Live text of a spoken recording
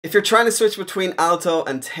If you're trying to switch between alto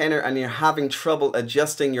and tenor and you're having trouble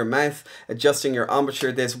adjusting your mouth, adjusting your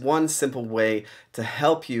embouchure, there's one simple way to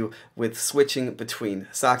help you with switching between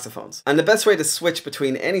saxophones. And the best way to switch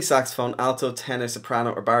between any saxophone, alto, tenor,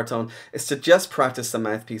 soprano, or baritone, is to just practice the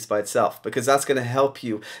mouthpiece by itself, because that's going to help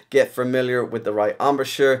you get familiar with the right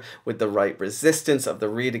embouchure, with the right resistance of the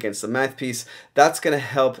reed against the mouthpiece. That's going to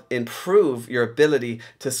help improve your ability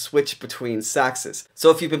to switch between saxes. So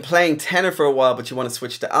if you've been playing tenor for a while but you want to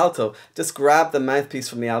switch to alto, just grab the mouthpiece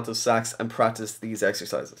from the alto sax and practice these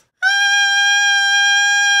exercises.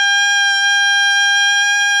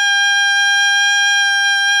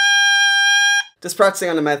 Just practicing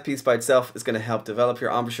on the mouthpiece by itself is going to help develop your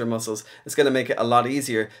embouchure muscles. It's going to make it a lot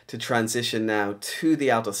easier to transition now to the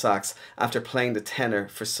alto sax after playing the tenor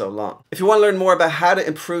for so long. If you want to learn more about how to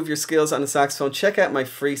improve your skills on the saxophone, check out my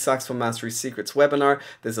free Saxophone Mastery Secrets webinar.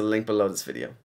 There's a link below this video.